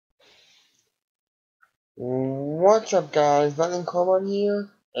What's up guys, Lightning Coleman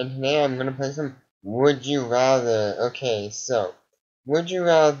here, and today I'm gonna play some Would You Rather. Okay, so, would you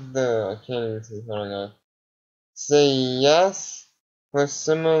rather, I can't even see what I'm gonna say yes for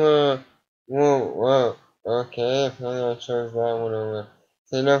similar, whoa, okay, apparently I chose that one over.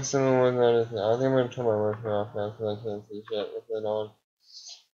 Say no for similar ones or anything. I think I'm gonna turn my worker off now because I can't see shit with it on.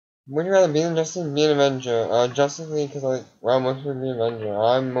 Would you rather be in Justice League, be an Avenger? Justice League because most people be an Avenger.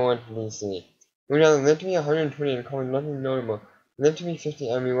 I'm more into DC. Would you rather live to be 120 and call nothing notable? Live to be 50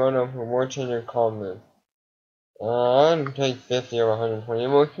 and be run off for war changing calmness. I'd take 50 or 120.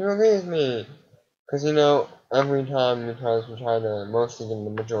 Most people agree with me. Because, every time we try to mostly get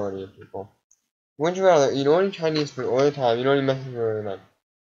the majority of people. Would you rather eat only Chinese food all the time? You don't eat Mexican food all the time.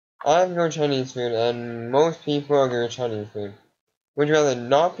 I go Chinese food, and most people agree with Chinese food. Would you rather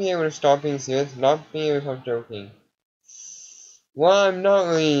not be able to stop being serious, not be able to stop joking? Well, I'm not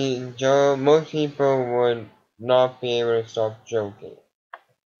really Joe. Most people would not be able to stop joking.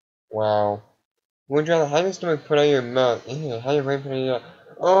 Wow. Would you rather have your stomach put out your mouth? Ew, have your brain put out your mouth?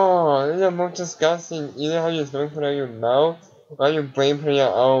 Oh, this is the most disgusting. Either have your stomach put out your mouth, or have your brain put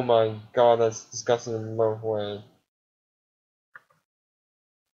out. Oh my god, that's disgusting in both ways.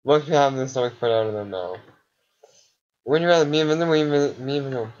 Most people have their stomach put out of their mouth. Would you rather be invisible, be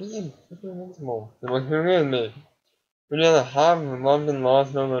invisible? Be invincible. The most people agree with me. Would you rather have loved and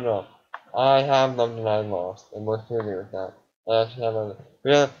lost? No, no, no. I have loved and I've lost, and most people agree with that. I actually have other. Would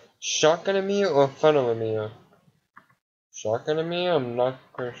you rather shotgun a meal or funnel a meal? Shotgun a meal? I'm not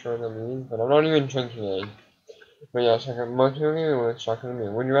quite sure what that means, but I'm not even drinking it. But yeah, shotgun. Most people agree with shotgun a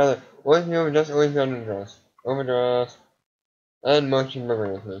meal. Would you rather always be overdressed or always be underdressed? Overdressed. And most people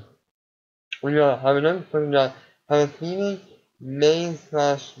agree with me. Would you rather have a drunk person die, have a thieving maid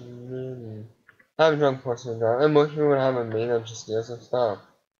slash have a drunk person die, and most people would have a maid that just steals some stuff.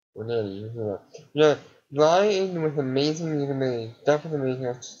 Or nanny, you know. Yeah, lie in with amazing usability, stuff with amazing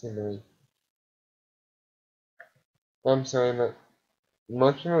accessibility. I'm sorry, but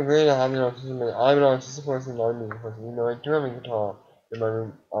most people agree to having an autism, but I'm an autistic person, not a music person. I do have a guitar in my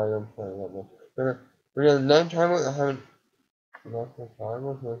room. I don't play that much. But we're gonna nighttime with having not the time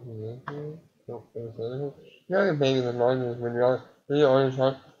with motivation. Don't anything. You have a baby that's 9 years when you're on your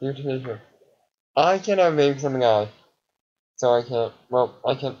child, you take care. I can't have a baby because I'm a guy. So I can't.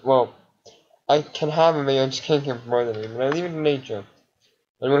 I can have a baby, I just can't get more than me. But I leave it to nature.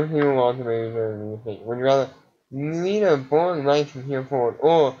 And most people want a baby than you think. Would you rather lead a boring life from here forward,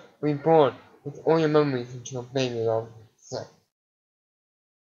 or be born with all your memories until your baby is all set?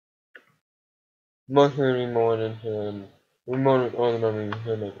 Most people be born into we're born with all the memories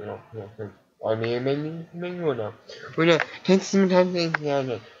until your baby is all set. I mean, maybe or not. We're not take some time to think about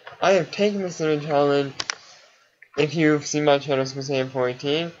it. I have taken the cinnamon challenge. If you've seen my channel,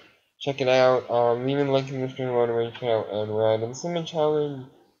 SpaceAm418, check it out. Leave a link in the description below to check it out. And we're at the cinnamon challenge.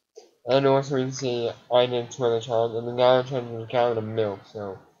 And also you can see I did 2 other challenges, and the guy trying to gallon of milk,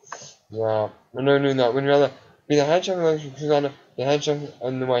 so yeah. We're not doing that. We'd rather be the head chef of Luxury Cruzana, the head chef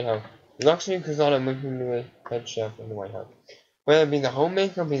in the White House. Luxury Cruzana looking to be the head chef in the White House. Whether it be the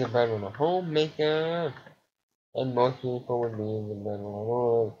homemaker or be the breadwinner. Homemaker! And most people would be the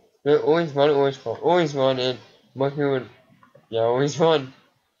breadwinner. They always run, always run, and most people would, yeah, always run.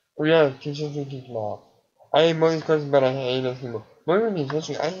 Oh yeah, teachers do teach law. I hate most questions, but I hate this people. More than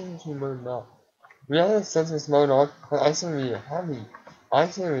history, I hate this people now. We have a sense of small dog, but I say we are happy. I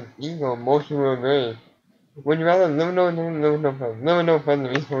say with ego, most people agree. Would you rather live with no friends, live with no friends? Live with no friends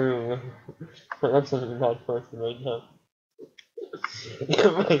and equal you live. I'm absolutely not person right now.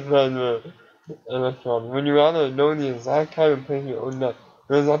 My friend, and that's wrong. Would you rather know the exact time and place you own that?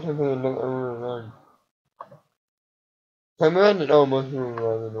 The exact time and place you don't ever learn. Command it, oh, most people would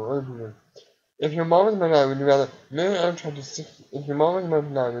rather know. Other people. If your mom was my dad, would you rather marry an unattractive 60? If your mom was my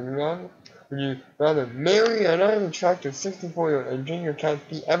dad, would you rather marry an unattractive 64-year-old and drink your cat's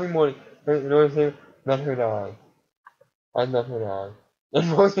pee every morning in order to let her die? I'd let her die. And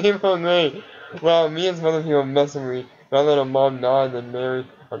most people agree. Well, me and some other people messing with me. Rather let a mom die than marry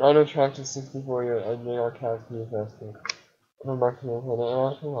an unattractive 64-year-old and drink our cat's pee faster. Come back to the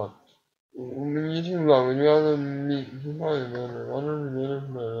planet. Come on. You too long. Would you rather meet people and then one of the minutes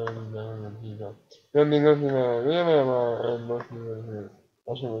and people? Then we go to the real and most people here.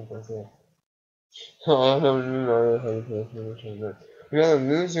 I should wait for it. I don't know how to say it. You rather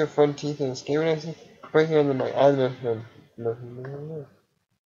lose your front teeth in a scary accident, breaking under my eye friend.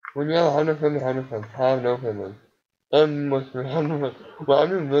 Would you rather have no family, have no friends? Have no family. And most people have no friends. Well, I'm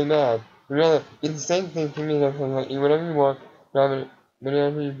just really mad. Would you rather eat the same thing to me as like eat whatever you want, rather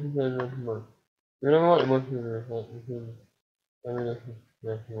than you can say no tomorrow. You know what? Most people are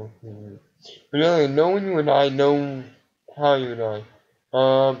But anyway, know when you would die, know how you would die.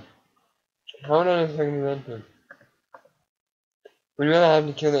 How would I recommend it? Would you rather have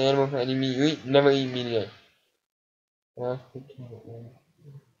to kill the animal for any meat you eat? Never eat meat again.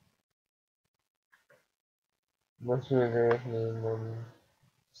 Must be a great name.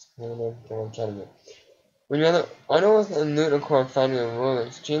 Would you rather, I know what's a unicorn fighting a roller.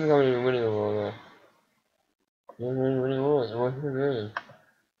 It's James coming and winning a roller. You're winning a roller. What's your name?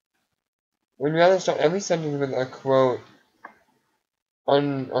 Would you rather start every sentence with a quote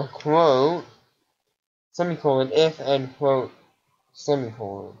on a quote, semicolon, if and quote,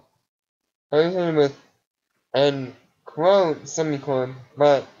 semicolon? Every sentence with and quote, semicolon,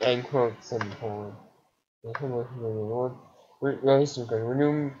 but and quote, semicolon. Would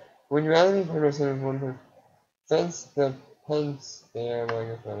you rather be put in one since the pence there, like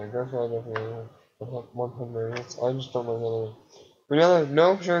I said, I guess I definitely 100 minutes. I just don't like anything. Would you rather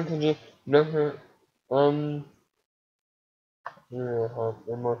no sure could you no sure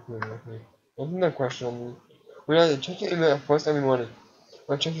Answer that question. Would you rather check your email first every morning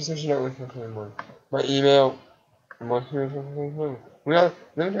or check your social network first every morning? My email most of the we are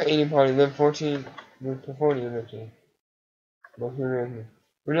live to 80 party, live 14 live to 40 live to most of the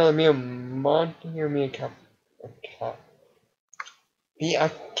we rather be a monster or be a cat. A cat. Be a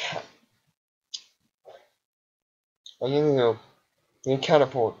cat. I give you know. Be a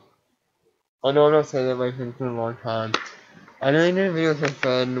catapult. I know I'm not saying that my friend for a long time. I know I did a video with my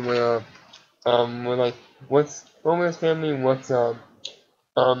friend where we're like what's Romeo's family, what's Romeo's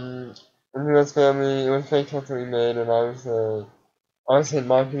family, it was fake stuff that we made and I was saying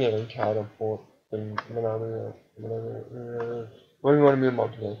marketing and catapult and whatever what do you want to be a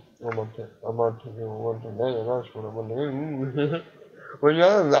month today? A month today, that's what I want to do. When you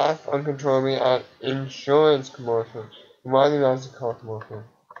rather laugh uncontrollably at insurance commercials, why do you laugh at car commercials?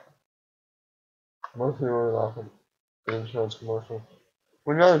 Most people laugh at insurance commercials.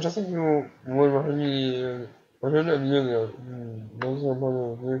 When you rather just like you would 100 years ago, those are part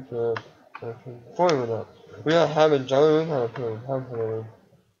of the future, for you or not. We are having jelly kind of food,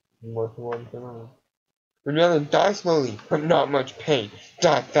 most of one thing. Would you rather die slowly, but not much pain?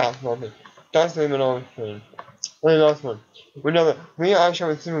 Die fast, not pain. Die slowly, but not much pain. Okay, last one. Would you rather me I shall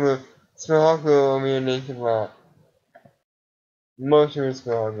with super glue, spell hot glue, or me a naked rat? Most of it's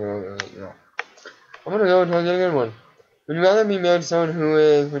spell hot glue, yeah. I'm gonna go until I get a good one. Would you rather be married to someone who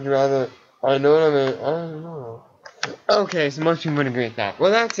is, would you rather, I know what I mean, I don't know. Okay, so most people would agree with that.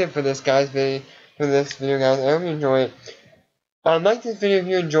 Well, that's it for this, guys, for this video, guys. I hope you enjoy it. Like this video if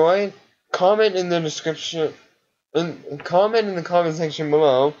you enjoyed. Comment in the description, comment in the comment section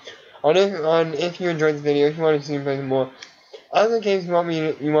below on if you enjoyed this video, if you want to see me play some more other games you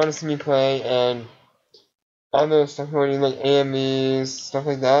want to see me play, and other stuff like AMEs, stuff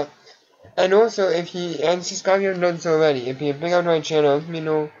like that. And also, and subscribe if you haven't done so already. If you're big on my channel, let me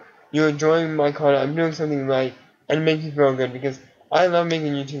know you're enjoying my content, I'm doing something right, and it makes me feel good, because I love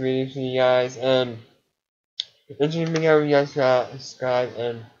making YouTube videos for you guys, and it's just make sure you guys subscribe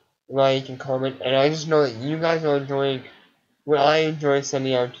and like and comment, and I just know that you guys are enjoying what I enjoy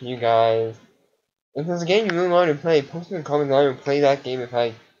sending out to you guys. If there's a game you really want to play, post in the comments below and play that game if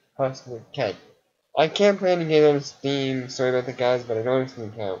I possibly can. I can't play any game on Steam, sorry about that guys, but I don't have a Steam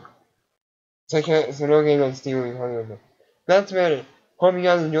account. So no game on Steam will be talking about. That's about it. Hope you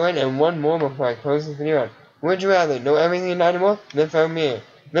guys enjoyed, and one more before I close this video out. Would you rather know everything in animal? Live for me.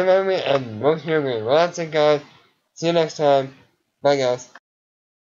 Live for me and most of your grade. Well that's it guys. See you next time. Bye guys.